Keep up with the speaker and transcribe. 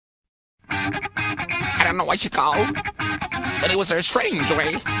don't know what she called, but it was her strange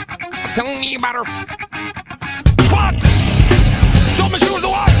way of telling me about her. Fuck! She told me she was the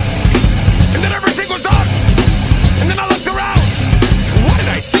one, and then everything was done. And then I looked around. What did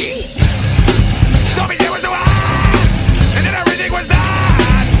I see? She told me she was the one, and then everything was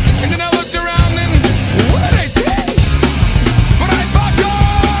done. And then I looked around, and what did I see? But I fucked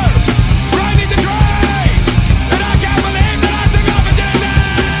her, riding the train, and I can't believe that I took off virginity.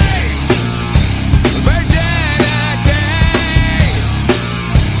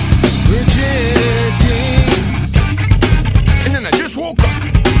 And then I just woke up.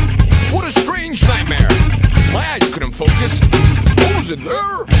 What a strange nightmare. My eyes couldn't focus. What was it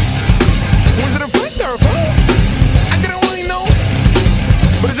there? Was it a friend or a foe? I didn't really know.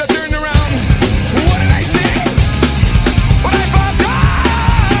 But as I turned around, what did I see? When I found her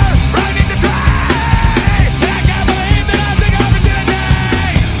riding the train, and I can't believe that I took off virginity.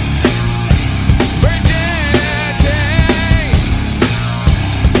 Virginity.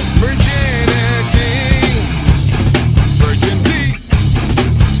 Virginity.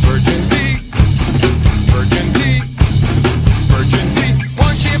 Virginity. Virginity.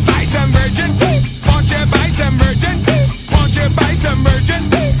 Won't you buy some virgin tea? Won't you buy some virgin tea? Won't you buy some virgin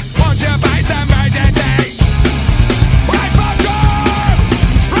tea? Won't you buy some virgin tea? When I fucked her,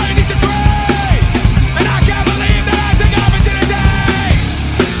 riding the train, and I can't believe that I took off virginity.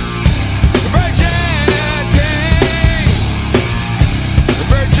 Virginity.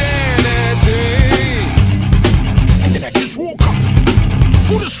 Virginity. And then I just woke up.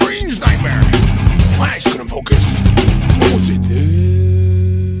 What a strange nightmare. My eyes couldn't focus. What was it there?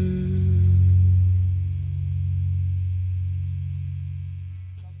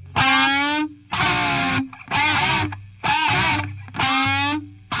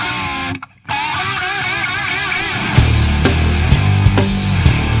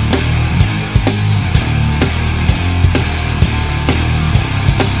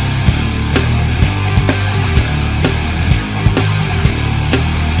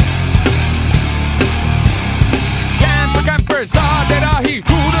 Campers are dead, are he?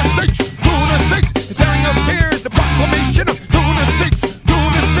 Tuna sticks, the tearing of tears, the proclamation of tuna sticks,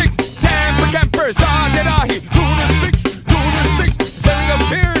 campers are dead, are he? Tuna sticks, the tearing of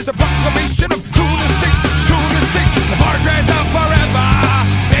tears, the proclamation of tuna sticks, the fortress of forever,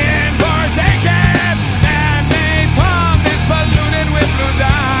 been forsaken, man-made pond is polluted with blue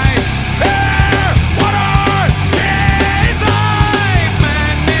dye, air, water, is life,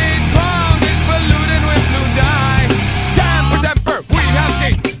 man-made pond is polluted with blue dye. Temper, we have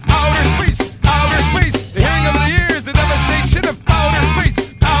gained outer space, the hearing of the ears, the devastation of outer space,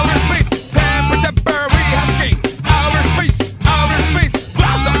 temper, we have gained outer space,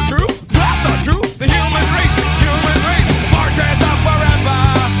 blast not true, the human race, the fortress of forever,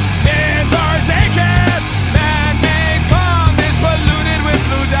 in forsaken, man-made pond is polluted with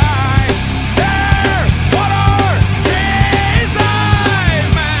blue dye, air, water, is life,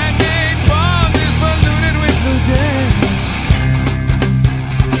 man-made pond is polluted with blue dye.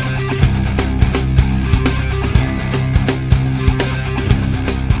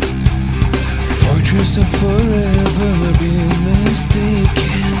 Fortress of forever been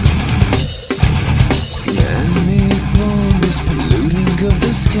mistaken. Man-made bomb is polluting of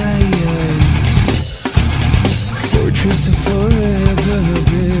the skies. Fortress of forever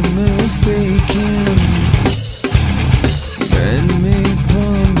been mistaken. Man-made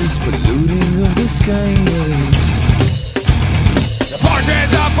bomb is polluting of the skies. The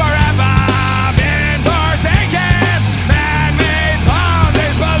fortress of forever been forsaken. Man-made bomb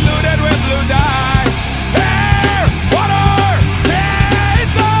is polluted with blue dye. Air, water,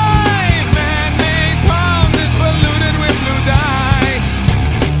 is life. Man-made bomb is polluted with blue dye.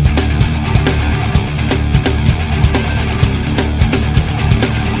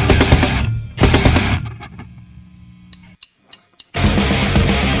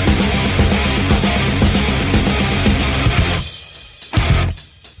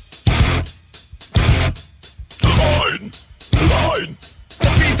 Line. The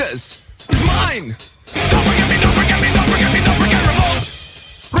fetus is mine. Don't forget me.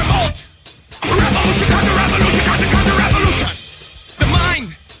 Revolt. Revolution, counter revolution. The mind.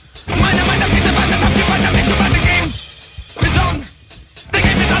 The mix about the game is on. The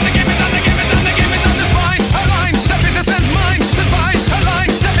game is on. The game is on. This fine. A line. The fetus is mine. This fine. A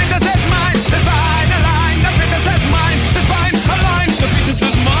line. The fetus is mine. This fine. A line. The fetus is mine. This fine. A line. The fetus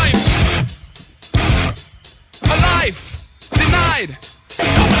is mine. A life denied.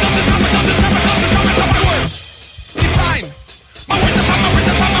 Overdoses, coming to my words.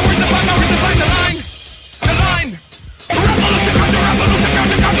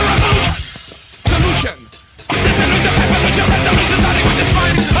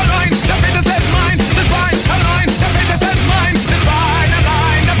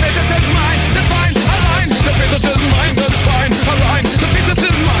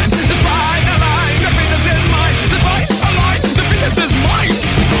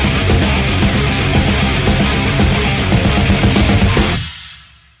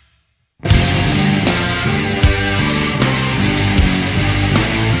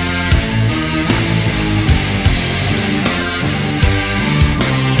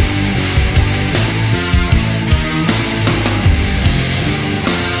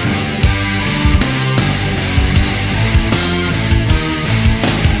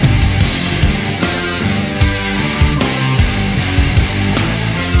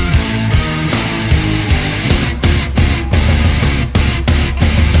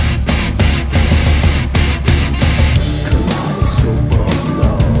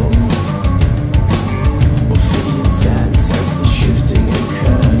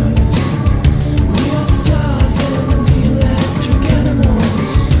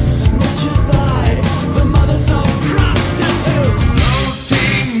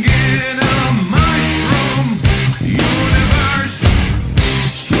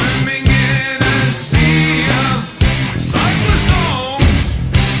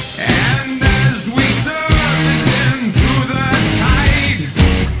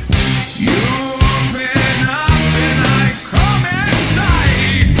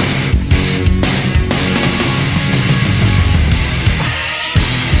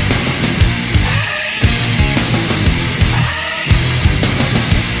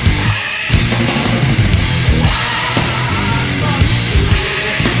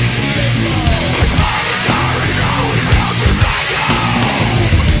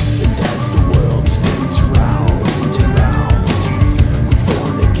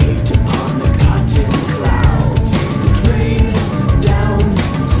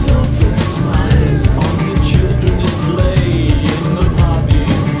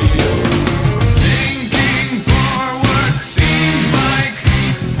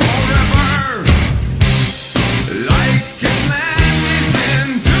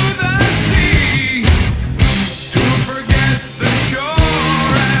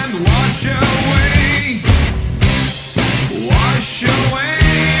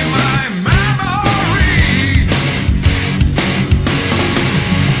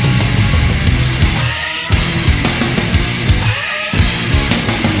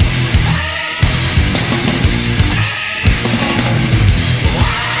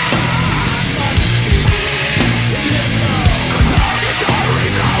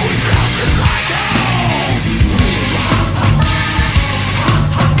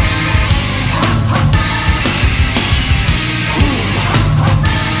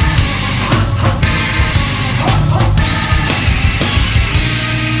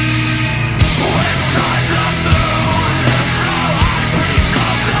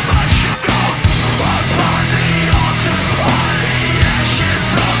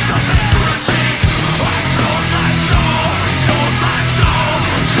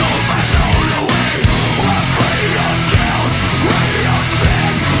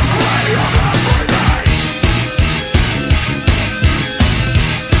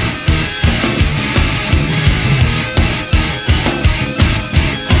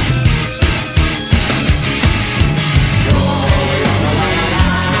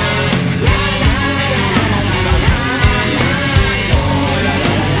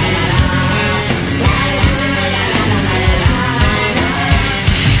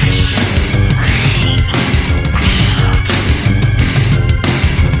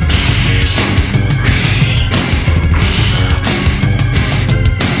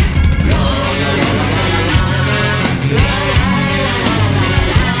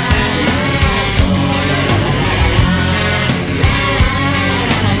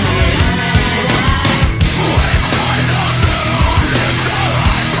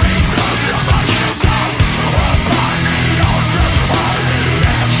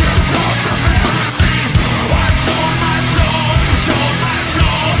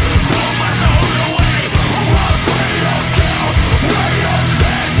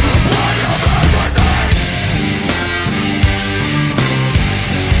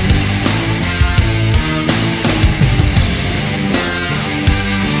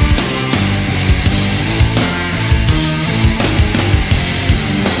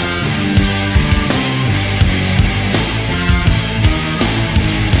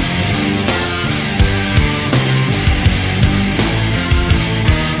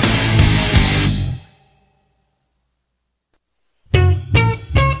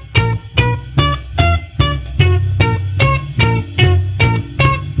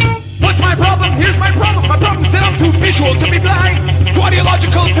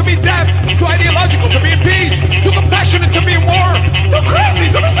 too ideological to be in peace, too compassionate to be in war, too crazy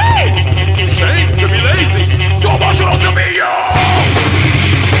to be sane, too sane to be lazy, too emotional to be you.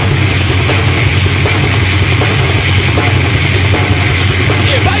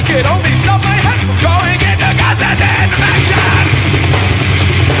 If I could only stop my head from going into constant action,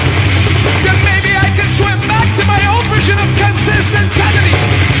 then maybe I could swim back to my old version of consistent sanity.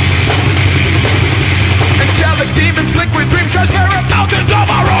 Angelic demons, liquid dreams, transparent mountains of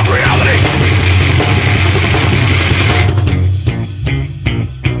our own reality.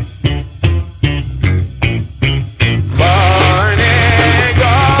 Burning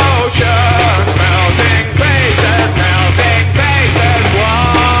oceans, melting faces,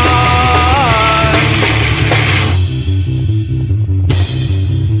 one.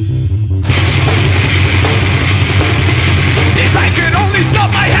 If I could only stop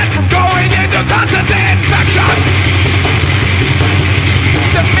my head from going into constant infection,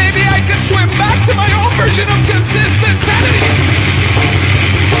 then maybe I could swim back to my own version of consistent sanity.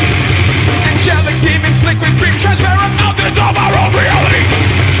 Angelic demons, liquid dreams, transparent mountains of our own reality.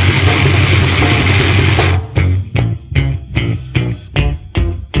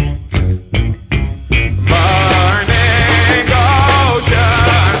 Burning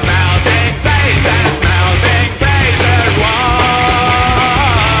oceans, melting faces, one.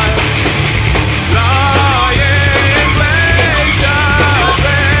 Lying places,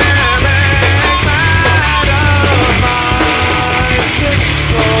 living matter.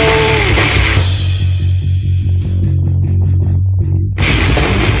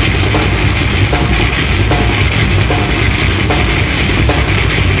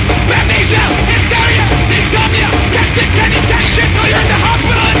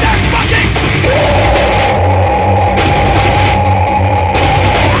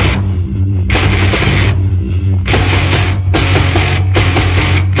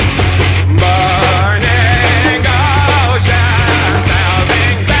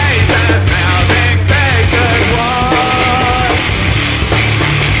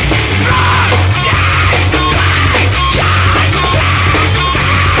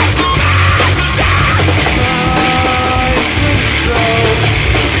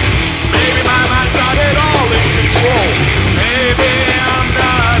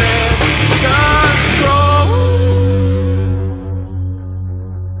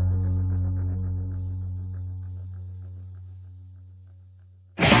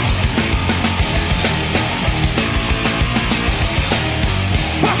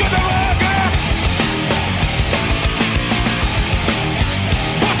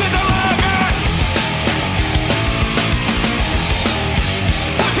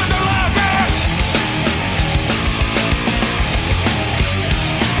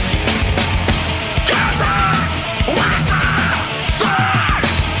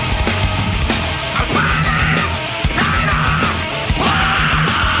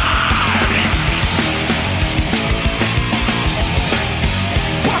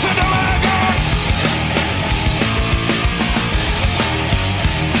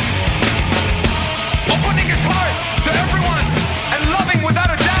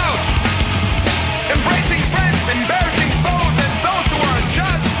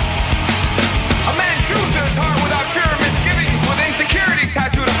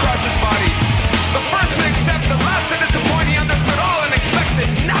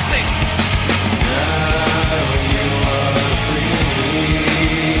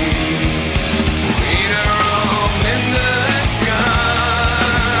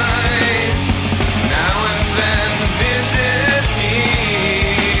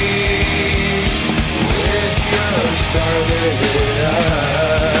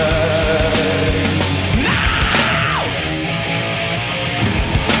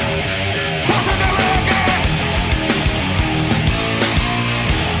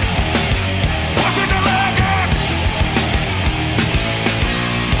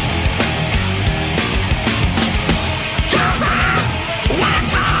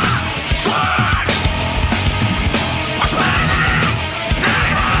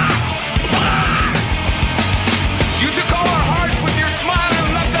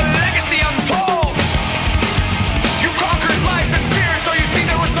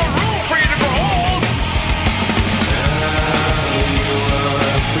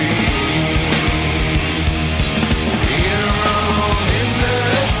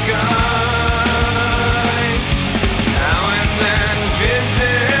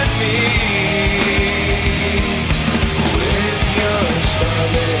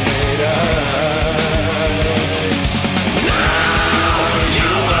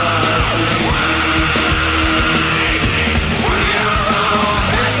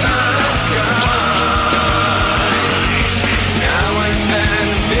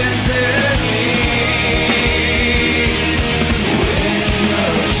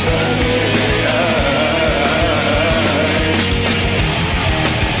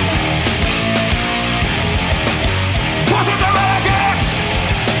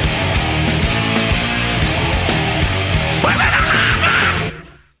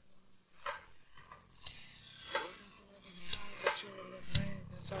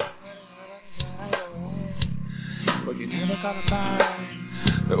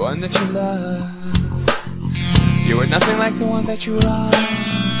 the one that you love. You were nothing like the one that you are,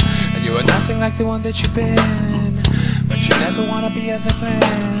 and you were nothing like the one that you've been. But you never wanna be a the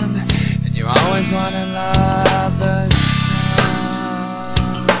band, and you always wanna love the star.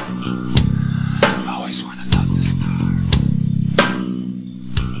 Always wanna love the star.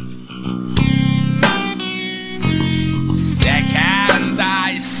 Second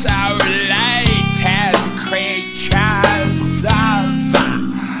isolated creatures of the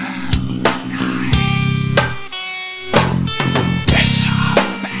night, disobeying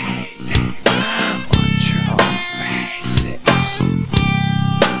on your faces.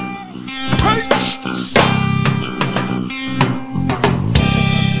 Preach the star.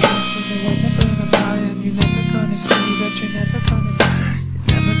 You're never gonna fly, and you're never gonna see that you're never gonna die.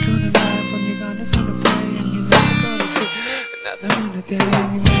 You're never gonna laugh when you're gonna play, and you're never gonna see another one a day, and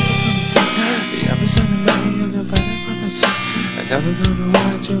you're never gonna the others on the way, and nobody gonna see. I'm never gonna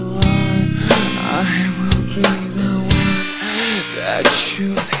watch you on. I will be the one that you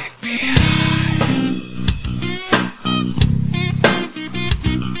leave behind.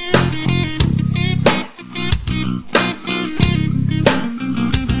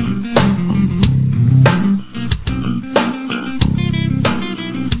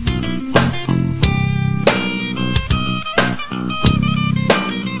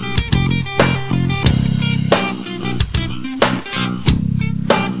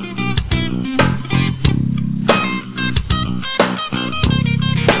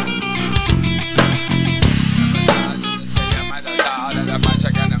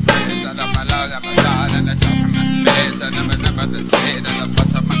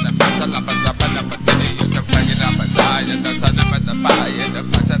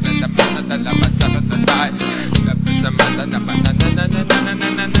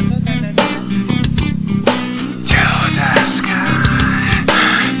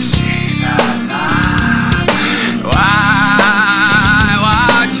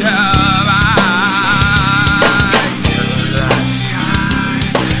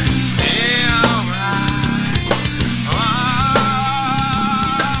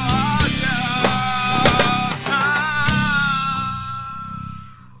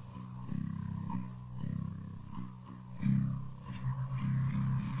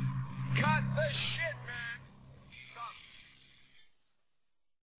 Cut the shit, man. Stop.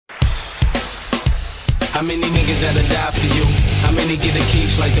 How many niggas that'll die for you? How many get a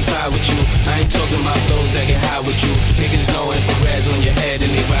quiche like the pie with you? I ain't talking about those that get high with you. Niggas know infrareds on your head and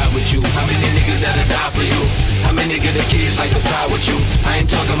they ride with you. How many niggas that'll die for you? How many get a quiche like the pie with you? I ain't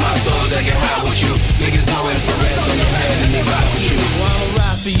talking about those that get high with you. Niggas know infrareds on your head and they ride with you. Well, I'ma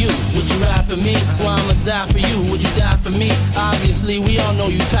ride for you, would you ride for me? Well, I'ma die for you, would you die for me? Obviously, we all know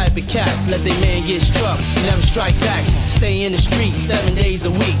you type of cats. Let they man get struck, never strike back. Stay in the street 7 days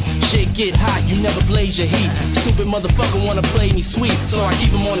a week. Shit get hot, you never blaze your heat. Stupid motherfucker wanna play me sweet, so I keep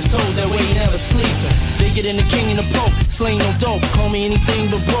him on his toes, that way he never sleep. Bigger than the king and the pope, slang no dope. Call me anything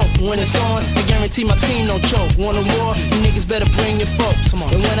but broke. When it's on, I guarantee my team don't choke. Want a war? You niggas better bring your folks.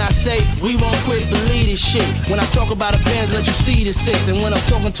 And when I say we won't quit, believe this shit. When I talk about a Benz, let you see the six. And when I'm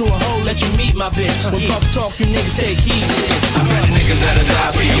talking to a hoe, let you meet my bitch. When pop talk, you niggas take heed to this. How many niggas that'll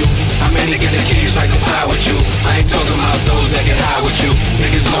die for you? How many get the keys like the pie with you? I ain't talking about those that get high with you.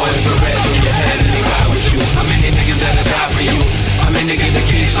 Niggas know infrareds on your head and they ride with you. How many niggas that'll die for you? How many get the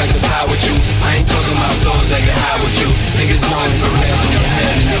keys like the pie with you? I ain't talking about those that get high with you. Niggas know infrareds on your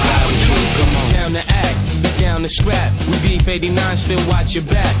head and they ride with you. Come on. Down to act, down to scrap. We beef 89, still watch your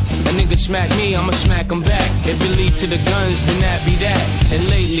back. A nigga smack me, I'ma smack him back. If it lead to the guns, then that be that. And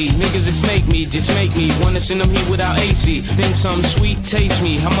lately, niggas that snake me, just make me wanna send them heat without AC. Think something sweet, taste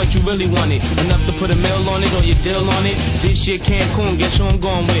me. How much you really want it? Enough to put a mill on it or your deal on it? This shit Cancun, guess who I'm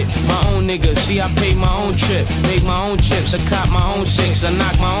going with? My own nigga. See, I paid my own trip, make my own chips, I cop my own six, I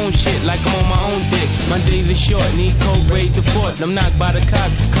knock my own shit like I'm on my own dick. My days are short, need cold grade to fort. I'm knocked by the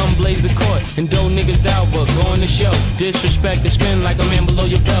cops, come blaze the court. And dope niggas down, but go on the show. Disrespect to spin like a man below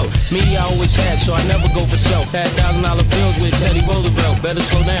your belt. Me, I always had, so I never go for self. Had $1,000 bills with Teddy Roosevelt. Better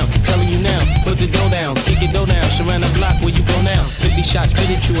slow down, telling you now. Put the dough down, kick it dough down. Surround the block where you go now. 50 shots fit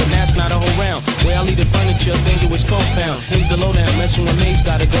at you, and that's not a whole round. Where I leave the furniture, think it was compound. Hit the low down, messing with mates,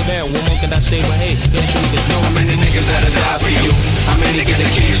 gotta go down. One more can I say, but hey, don't you niggas know. How many niggas that'll die for you? How many get the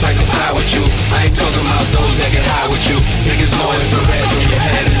keys like the pie with you? I ain't talking about those that get high with you. Niggas know infrareds on your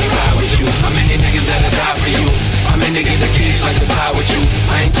head and they ride with you. How many niggas that'll die for you? How many get the keys like the pie with you?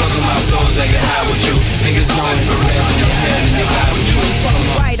 I ain't talking about those that get high with you. Niggas know infrareds on your head and they ride with you.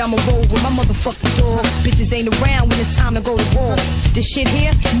 Right, I'ma roll with my motherfucking dog. Bitches ain't around when it's time to go to war. This shit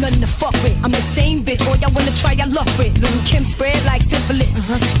here, nothing to fuck with. I'm the same bitch, all y'all wanna try, I love it. Little Kim spread like syphilis.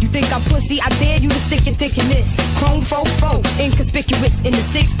 pussy, I dare you to stick your dick in this. Chrome fofo, inconspicuous in the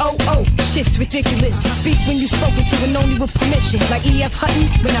 600. Shit's ridiculous. Speak when you spoken to and only with permission. Like E.F. Hutton,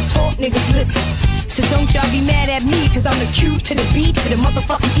 when I talk, niggas listen. So don't y'all be mad at me, cause I'm the Q to the B to the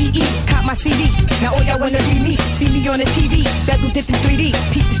motherfucking EE. Caught my CD, now all y'all wanna be me. See me on the TV, bezel dipped in 3D.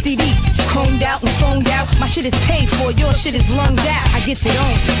 Peep this DVD, chromed out and phoned out. My shit is paid for, your shit is lunged out. I get it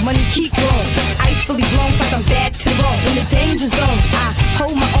on, money keep growing. Ice fully blown, plus I'm bad to the bone. In the danger zone, I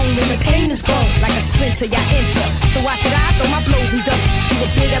hold my own when the pain is gone. Like a splinter, y'all enter. So why should I throw my blows and doubles? Do a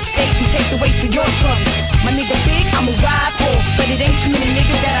bit upstate and take the weight for your trouble. My nigga big, I'ma ride for, but it ain't too many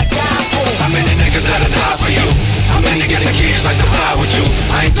niggas that I die for. How many niggas that'll die for you? How many get the keys like to ride with you?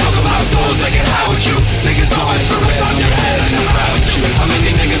 I ain't talking about those that get high with you. Niggas going for red on your head and they ride with you. How many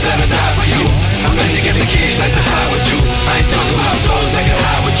niggas that'll die for you? How many get the keys like to ride with you? I ain't talking about those that get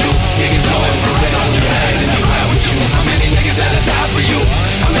high with you. Niggas going for red on your head and they ride with you. How many niggas that'll die for you?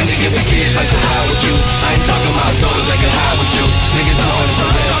 How many get the keys like to ride with you? I ain't talking about those that get high with you. Niggas going for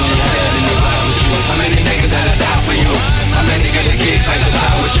red on your head and they ride with you. How many niggas that'll die for you? How many get the keys like to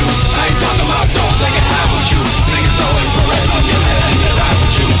ride with you? I ain't talking about those that get high with you. Niggas going for red on your head and they ride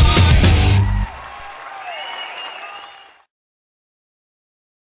with you.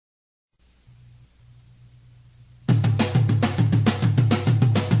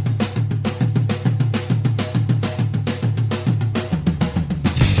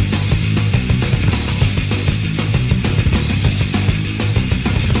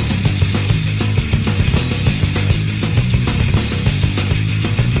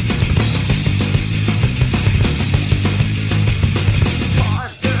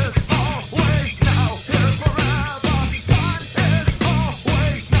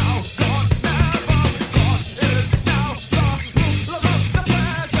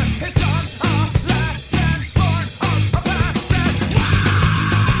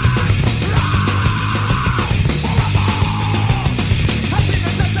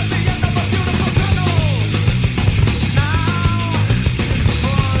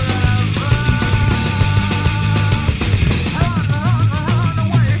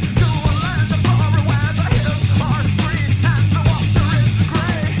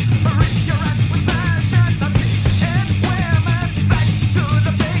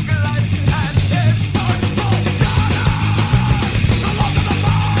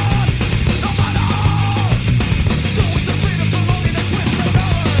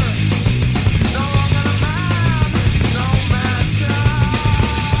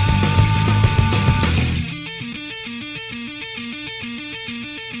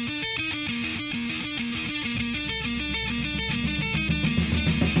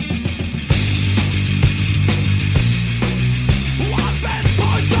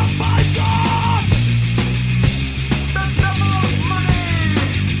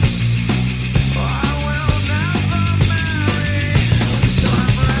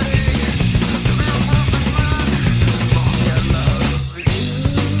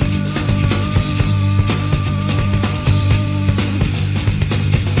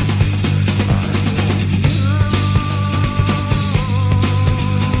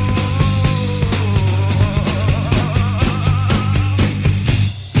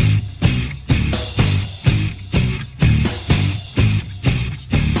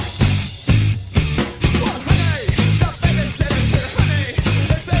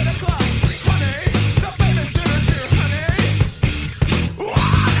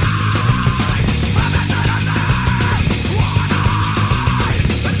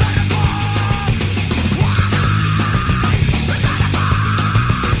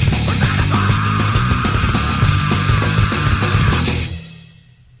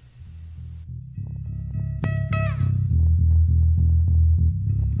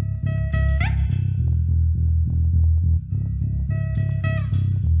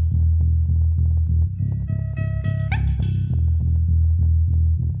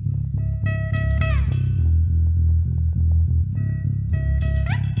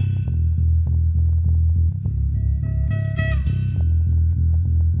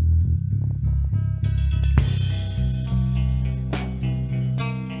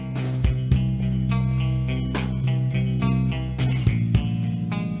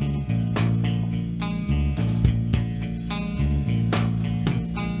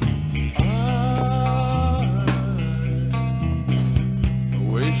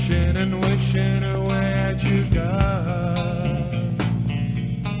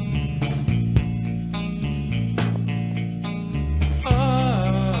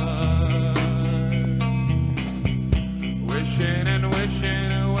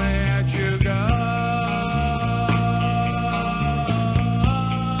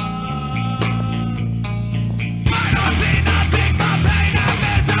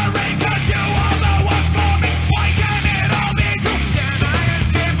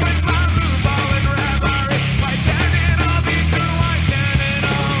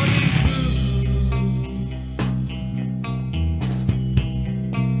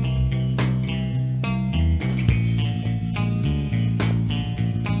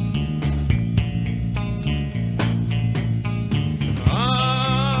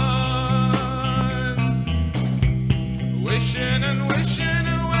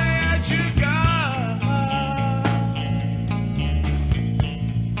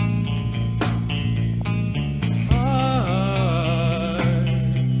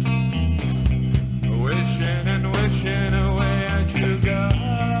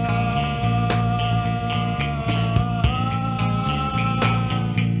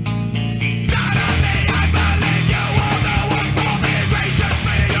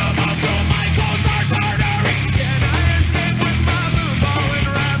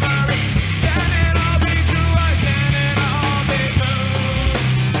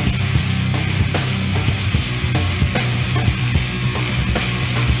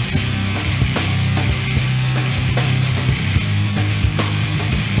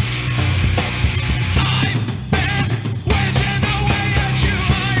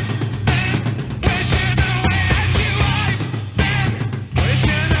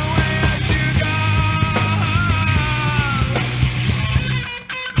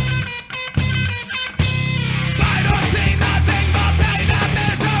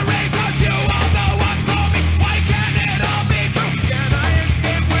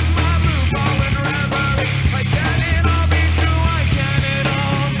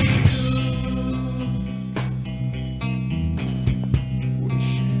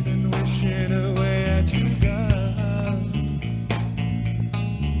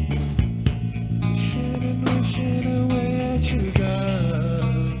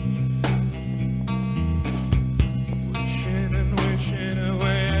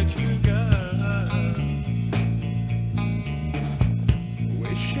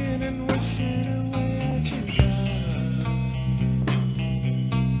 wishing and wishing and wishing.